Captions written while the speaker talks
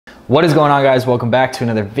What is going on, guys? Welcome back to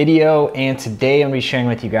another video, and today I'm going to be sharing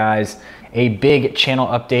with you guys a big channel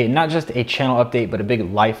update. Not just a channel update, but a big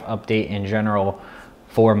life update in general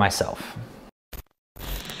for myself.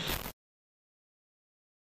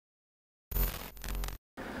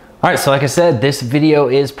 All right, so like I said, this video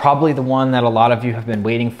is probably the one that a lot of you have been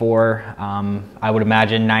waiting for. I would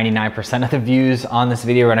imagine 99% of the views on this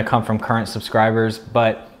video are going to come from current subscribers,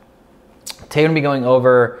 but today I'm going to be going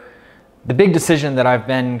over the big decision that I've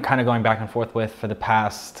been kind of going back and forth with for the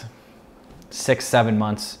past 6-7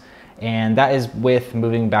 months, and that is with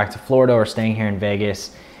moving back to Florida or staying here in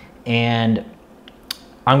Vegas. And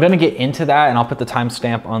I'm going to get into that, and I'll put the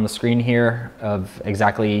timestamp on the screen here of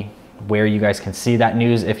exactly where you guys can see that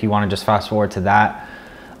news if you want to just fast forward to that.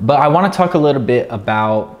 But I want to talk a little bit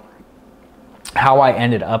about how I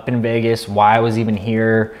ended up in Vegas, why I was even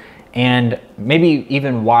here, and maybe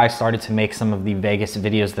even why I started to make some of the Vegas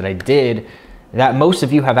videos that I did that most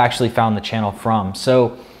of you have actually found the channel from.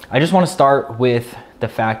 So I just want to start with the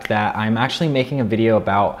fact that I'm actually making a video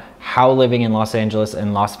about how living in Los Angeles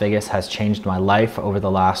and Las Vegas has changed my life over the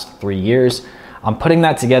last 3 years. I'm putting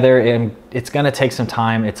that together, and it's gonna take some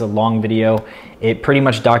time. It's a long video. It pretty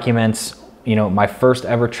much documents, my first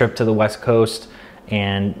ever trip to the West Coast,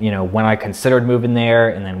 and when I considered moving there,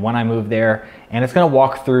 and then when I moved there. And it's gonna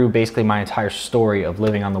walk through basically my entire story of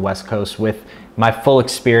living on the West Coast with my full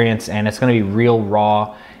experience, and it's gonna be real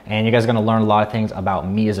raw, and you guys are gonna learn a lot of things about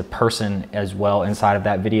me as a person as well inside of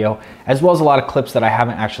that video, as well as a lot of clips that I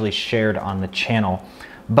haven't actually shared on the channel.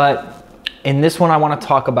 But in this one, I wanna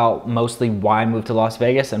talk about mostly why I moved to Las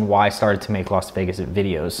Vegas and why I started to make Las Vegas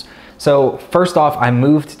videos. So first off, I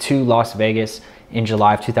moved to Las Vegas in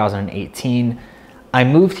July of 2018. I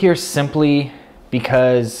moved here simply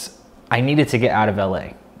because I needed to get out of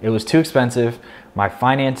LA. It was too expensive, my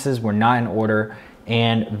finances were not in order,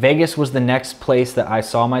 and Vegas was the next place that I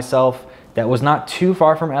saw myself that was not too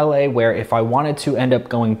far from LA, where if I wanted to end up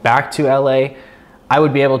going back to LA, I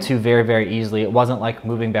would be able to very, very easily. It wasn't like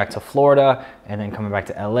moving back to Florida and then coming back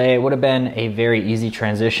to LA. It would have been a very easy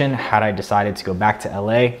transition had I decided to go back to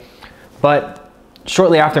LA. But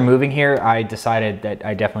shortly after moving here, I decided that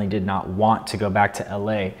I definitely did not want to go back to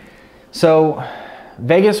LA. So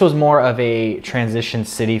Vegas was more of a transition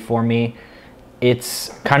city for me. It's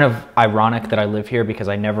kind of ironic that I live here because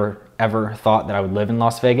I never ever thought that I would live in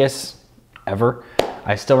Las Vegas, ever.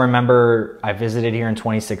 I still remember I visited here in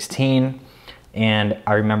 2016, and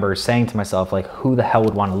I remember saying to myself, like, who the hell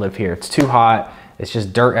would want to live here? It's too hot, it's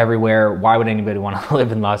just dirt everywhere. Why would anybody want to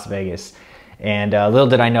live in Las Vegas? And little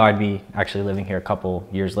did I know I'd be actually living here a couple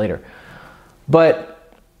years later.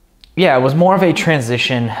 But yeah, it was more of a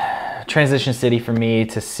transition city for me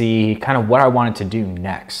to see kind of what I wanted to do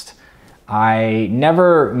next. I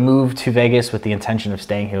never moved to Vegas with the intention of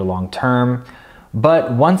staying here long term,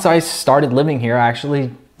 but once I started living here, I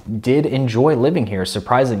actually did enjoy living here,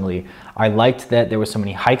 surprisingly. I liked that there was so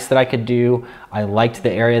many hikes that I could do. I liked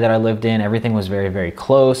the area that I lived in. Everything was very, very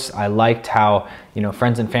close. I liked how,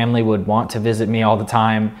 friends and family would want to visit me all the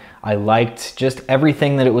time. I liked just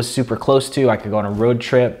everything that it was super close to. I could go on a road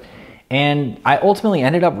trip. And I ultimately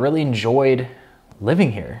ended up really enjoyed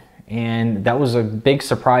living here. And that was a big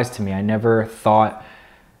surprise to me. I never thought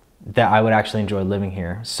that I would actually enjoy living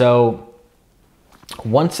here. So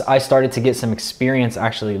once I started to get some experience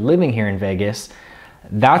actually living here in Vegas,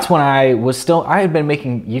 that's when I had been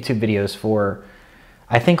making YouTube videos for,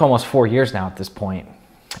 I think, almost 4 years now at this point.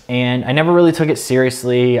 And I never really took it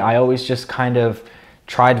seriously. I always just kind of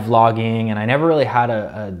tried vlogging, and I never really had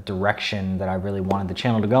a direction that I really wanted the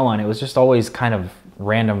channel to go on. It was just always kind of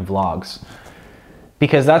random vlogs,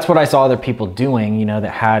 because that's what I saw other people doing, that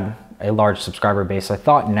had a large subscriber base. I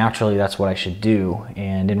thought naturally that's what I should do.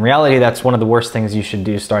 And in reality, that's one of the worst things you should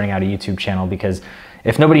do starting out a YouTube channel, because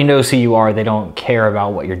if nobody knows who you are, they don't care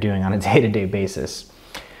about what you're doing on a day-to-day basis.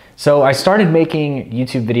 So I started making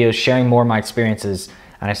YouTube videos, sharing more of my experiences,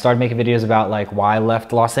 and I started making videos about like why I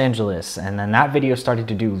left Los Angeles, and then that video started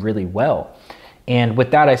to do really well. And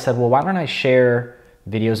with that, I said, well, why don't I share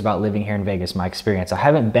videos about living here in Vegas, my experience? I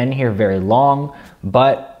haven't been here very long,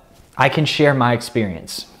 but I can share my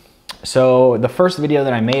experience. So the first video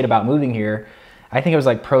that I made about moving here, I think it was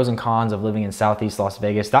like pros and cons of living in Southeast Las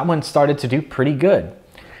Vegas. That one started to do pretty good.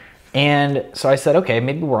 And so I said, okay,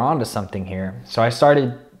 maybe we're on to something here. So I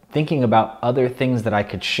started thinking about other things that I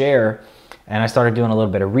could share, and I started doing a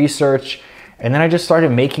little bit of research, and then I just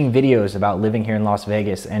started making videos about living here in Las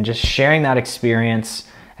Vegas and just sharing that experience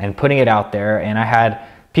and putting it out there. And I had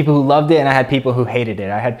people who loved it, and I had people who hated it.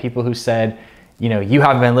 I had people who said, you know, you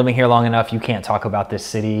haven't been living here long enough, you can't talk about this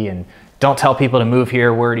city, and don't tell people to move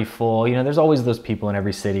here, we're already full. You know, there's always those people in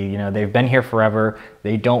every city. You know, they've been here forever.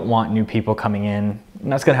 They don't want new people coming in,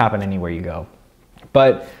 and that's gonna happen anywhere you go.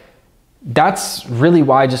 But that's really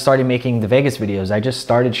why I just started making the Vegas videos. I just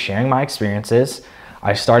started sharing my experiences.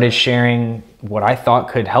 I started sharing what I thought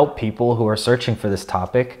could help people who are searching for this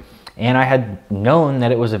topic. And I had known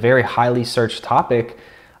that it was a very highly searched topic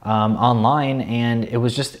online, and it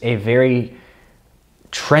was just a very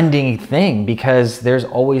trending thing because there's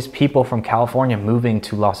always people from California moving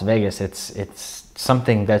to Las Vegas. It's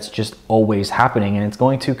something that's just always happening, and it's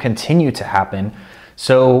going to continue to happen.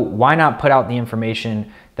 So why not put out the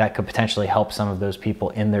information that could potentially help some of those people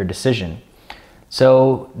in their decision?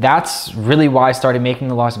 So that's really why I started making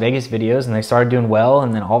the Las Vegas videos, and they started doing well.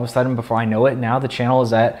 And then all of a sudden, before I know it, now the channel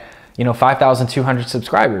is at, you know, 5,200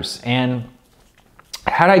 subscribers. And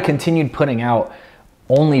had I continued putting out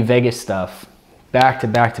only Vegas stuff back to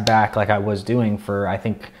back to back, like I was doing for, I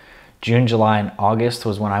think June, July, and August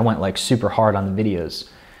was when I went like super hard on the videos.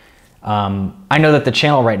 I know that the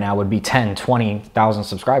channel right now would be 10, 20,000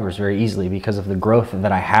 subscribers very easily because of the growth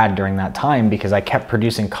that I had during that time, because I kept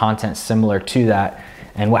producing content similar to that.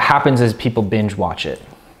 And what happens is people binge watch it.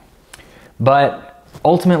 But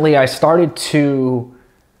ultimately I started to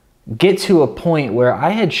get to a point where I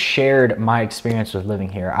had shared my experience with living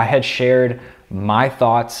here. I had shared my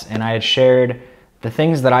thoughts, and I had shared the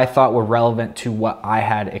things that I thought were relevant to what I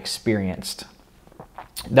had experienced.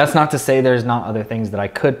 That's not to say there's not other things that I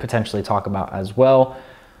could potentially talk about as well,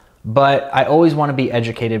 but I always want to be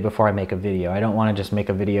educated before I make a video. I don't want to just make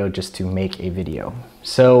a video just to make a video.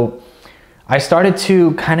 So I started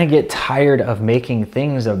to kind of get tired of making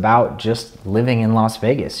things about just living in Las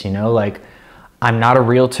Vegas. You know, like, I'm not a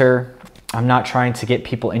realtor. I'm not trying to get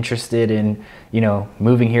people interested in, you know,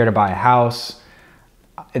 moving here to buy a house.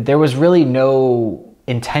 There was really no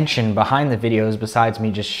intention behind the videos besides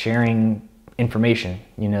me just sharing information,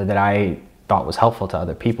 you know, that I thought was helpful to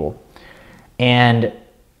other people. And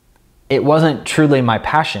it wasn't truly my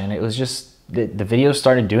passion. It was just the videos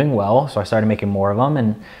started doing well, so I started making more of them.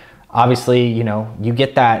 And obviously, you know, you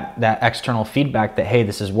get that external feedback that, hey,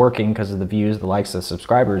 this is working because of the views, the likes, the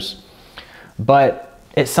subscribers. But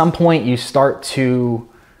at some point you start to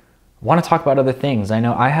want to talk about other things. I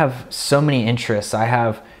know I have so many interests. I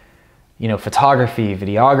have, you know, photography,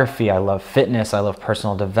 videography. I love fitness. I love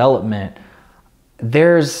personal development.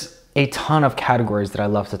 There's a ton of categories that I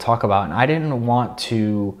love to talk about, and I didn't want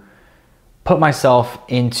to put myself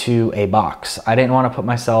into a box. I didn't want to put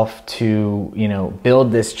myself to, you know,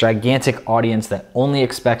 build this gigantic audience that only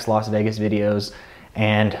expects Las Vegas videos,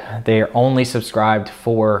 and they're only subscribed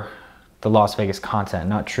for the Las Vegas content,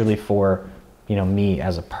 not truly for, you know, me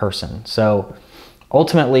as a person. So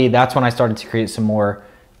ultimately, that's when I started to create some more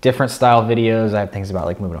different style videos. I have things about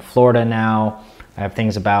like moving to Florida now. I have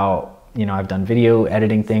things about, you know, I've done video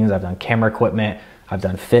editing things, I've done camera equipment, I've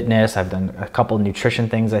done fitness, I've done a couple of nutrition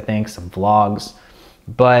things, I think, some vlogs.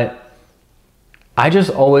 But I just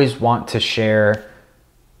always want to share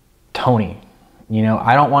Tony. You know,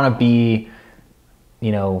 I don't want to be,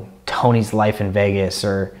 you know, Tony's life in Vegas,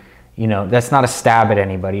 or, you know, that's not a stab at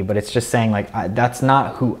anybody, but it's just saying like, that's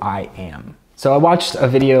not who I am. So I watched a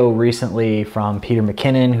video recently from Peter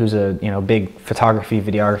McKinnon, who's a, you know, big photography,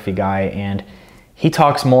 videography guy, and he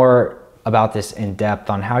talks more about this in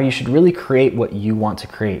depth on how you should really create what you want to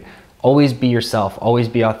create. Always be yourself, always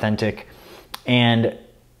be authentic. And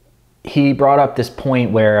he brought up this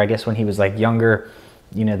point where, I guess when he was like younger,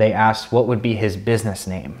 you know, they asked what would be his business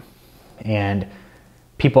name. And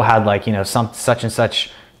people had like, you know, such and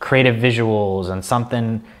such creative visuals and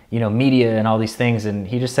something, you know, media and all these things. And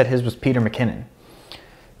he just said his was Peter McKinnon,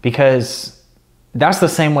 because that's the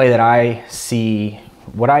same way that I see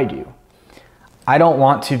what I do. I don't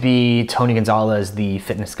want to be Tony Gonzalez, the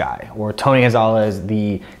fitness guy, or Tony Gonzalez,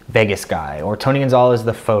 the Vegas guy, or Tony Gonzalez,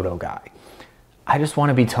 the photo guy. I just want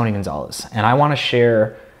to be Tony Gonzalez, and I want to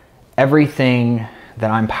share everything that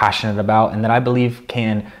I'm passionate about and that I believe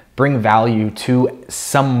can bring value to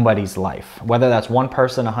somebody's life, whether that's one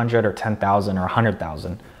person, 100 or 10,000 or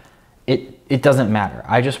 100,000. It doesn't matter.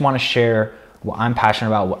 I just want to share what I'm passionate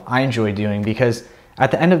about, what I enjoy doing, because at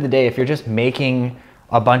the end of the day, if you're just making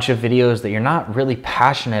a bunch of videos that you're not really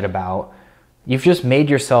passionate about, you've just made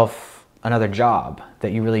yourself another job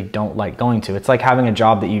that you really don't like going to. It's like having a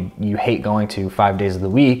job that you hate going to 5 days of the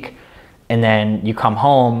week, and then you come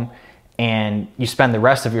home and you spend the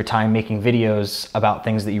rest of your time making videos about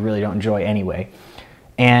things that you really don't enjoy anyway.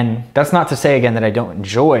 And that's not to say, again, that I don't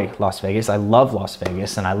enjoy Las Vegas. I love Las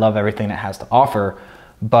Vegas and I love everything it has to offer,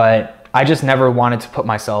 but I just never wanted to put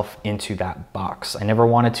myself into that box. I never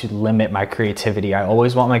wanted to limit my creativity. I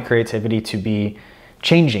always want my creativity to be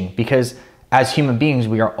changing, because as human beings,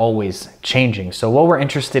 we are always changing. So what we're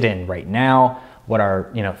interested in right now, what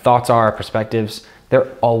our thoughts are, perspectives,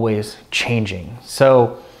 they're always changing.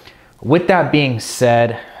 So with that being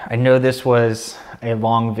said, I know this was a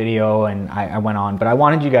long video and I went on, but I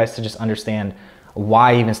wanted you guys to just understand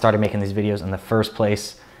why I even started making these videos in the first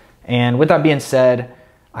place. And with that being said,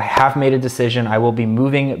 I have made a decision. I will be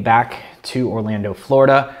moving back to Orlando,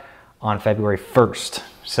 Florida on February 1st.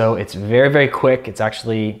 So it's very, very quick. It's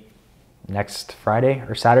actually next Friday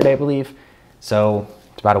or Saturday, I believe. So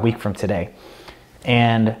it's about a week from today.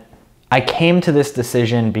 And I came to this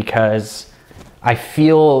decision because I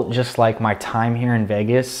feel just like my time here in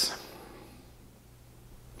Vegas,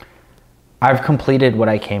 I've completed what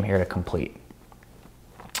I came here to complete.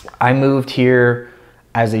 I moved here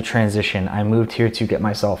as a transition. I moved here to get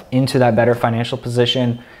myself into that better financial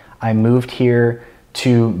position. I moved here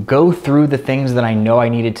to go through the things that I know I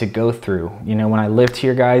needed to go through. When I lived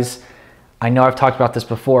here, guys, I know I've talked about this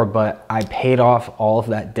before, but I paid off all of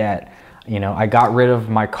that debt. I got rid of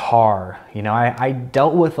my car. I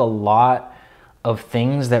dealt with a lot of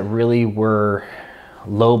things that really were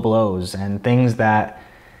low blows and things that,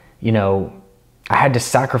 I had to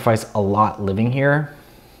sacrifice a lot living here.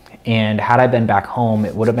 And had I been back home,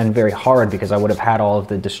 it would have been very hard because I would have had all of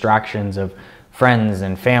the distractions of friends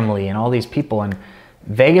and family and all these people. And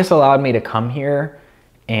Vegas allowed me to come here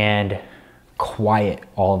and quiet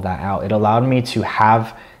all of that out. It allowed me to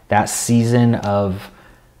have that season of,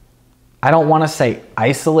 I don't want to say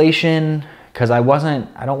isolation, because I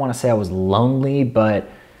don't want to say I was lonely, but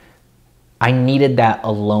I needed that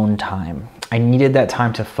alone time. I needed that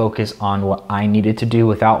time to focus on what I needed to do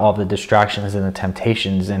without all the distractions and the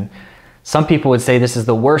temptations. And some people would say this is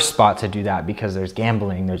the worst spot to do that because there's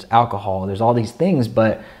gambling, there's alcohol, there's all these things,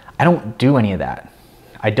 but I don't do any of that.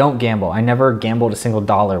 I don't gamble. I never gambled a single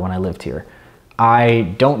dollar when I lived here.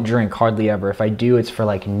 I don't drink hardly ever. If I do, it's for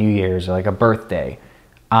like New Year's or like a birthday.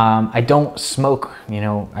 I don't smoke,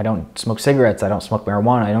 I don't smoke cigarettes. I don't smoke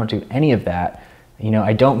marijuana. I don't do any of that.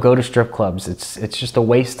 I don't go to strip clubs. It's just a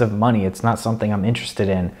waste of money. It's not something I'm interested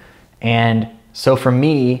in. And so for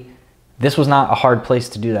me, this was not a hard place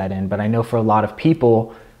to do that in, but I know for a lot of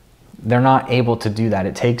people, they're not able to do that.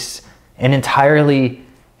 It takes an entirely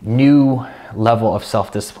new level of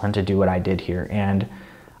self-discipline to do what I did here. And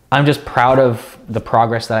I'm just proud of the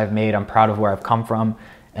progress that I've made. I'm proud of where I've come from,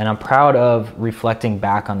 and I'm proud of reflecting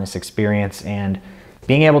back on this experience and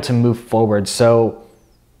being able to move forward. So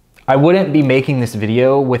I wouldn't be making this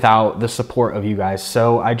video without the support of you guys.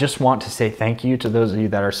 So I just want to say thank you to those of you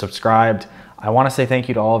that are subscribed. I want to say thank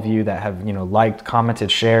you to all of you that have, liked,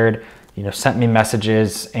 commented, shared, sent me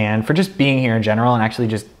messages, and for just being here in general and actually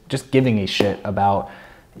just giving a shit about,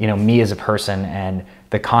 me as a person and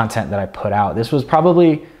the content that I put out. This was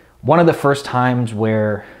probably one of the first times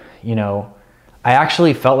where, I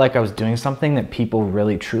actually felt like I was doing something that people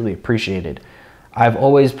really truly appreciated. I've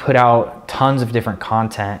always put out tons of different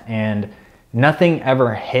content and nothing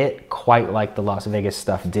ever hit quite like the Las Vegas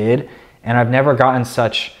stuff did. And I've never gotten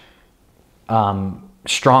such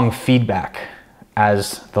strong feedback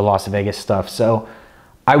as the Las Vegas stuff. So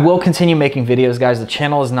I will continue making videos, guys. The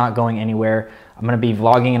channel is not going anywhere. I'm going to be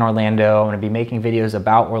vlogging in Orlando. I'm going to be making videos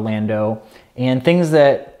about Orlando and things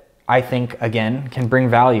that I think, again, can bring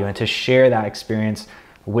value and to share that experience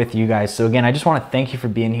with you guys. So again, I just want to thank you for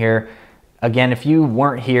being here. Again, if you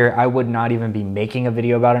weren't here, I would not even be making a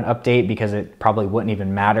video about an update because it probably wouldn't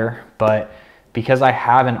even matter. But because I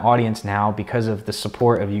have an audience now, because of the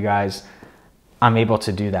support of you guys, I'm able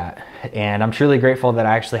to do that. And I'm truly grateful that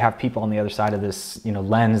I actually have people on the other side of this,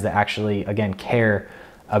 lens that actually, again, care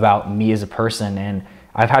about me as a person. And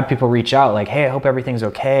I've had people reach out like, hey, I hope everything's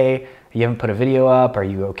okay. You haven't put a video up. Are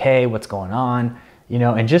you okay? What's going on?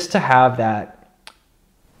 And just to have that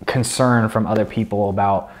concern from other people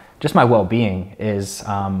about just my well-being is,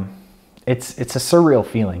 it's a surreal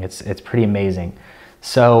feeling. It's pretty amazing.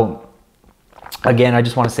 So again, I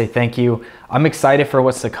just want to say thank you. I'm excited for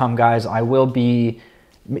what's to come, guys. I will be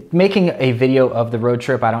making a video of the road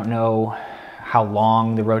trip. I don't know how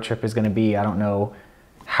long the road trip is going to be. I don't know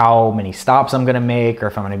how many stops I'm going to make or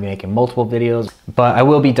if I'm going to be making multiple videos, but I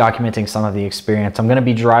will be documenting some of the experience. I'm going to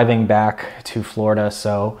be driving back to Florida,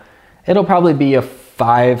 so it'll probably be a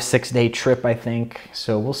 5-6 day trip, I think.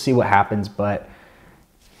 So we'll see what happens, but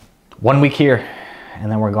 1 week here and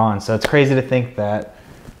then we're gone. So it's crazy to think that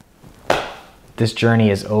this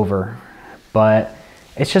journey is over, but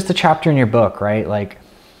it's just a chapter in your book, right? Like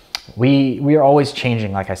we are always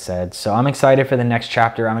changing, like I said. So I'm excited for the next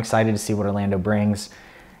chapter. I'm excited to see what Orlando brings.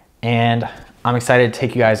 and I'm excited to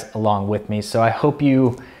take you guys along with me. So I hope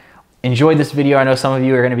you enjoyed this video. I know some of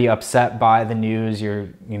you are gonna be upset by the news.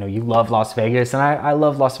 You love Las Vegas, and I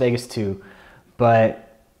love Las Vegas too, but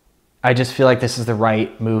I just feel like this is the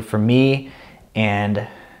right move for me, and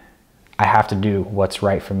I have to do what's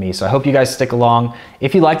right for me. So I hope you guys stick along.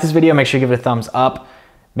 If you like this video, make sure you give it a thumbs up.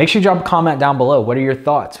 Make sure you drop a comment down below. What are your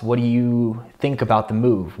thoughts? What do you think about the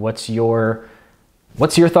move? What's your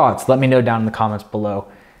thoughts? Let me know down in the comments below.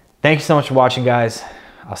 Thank you so much for watching, guys.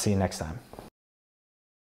 I'll see you next time.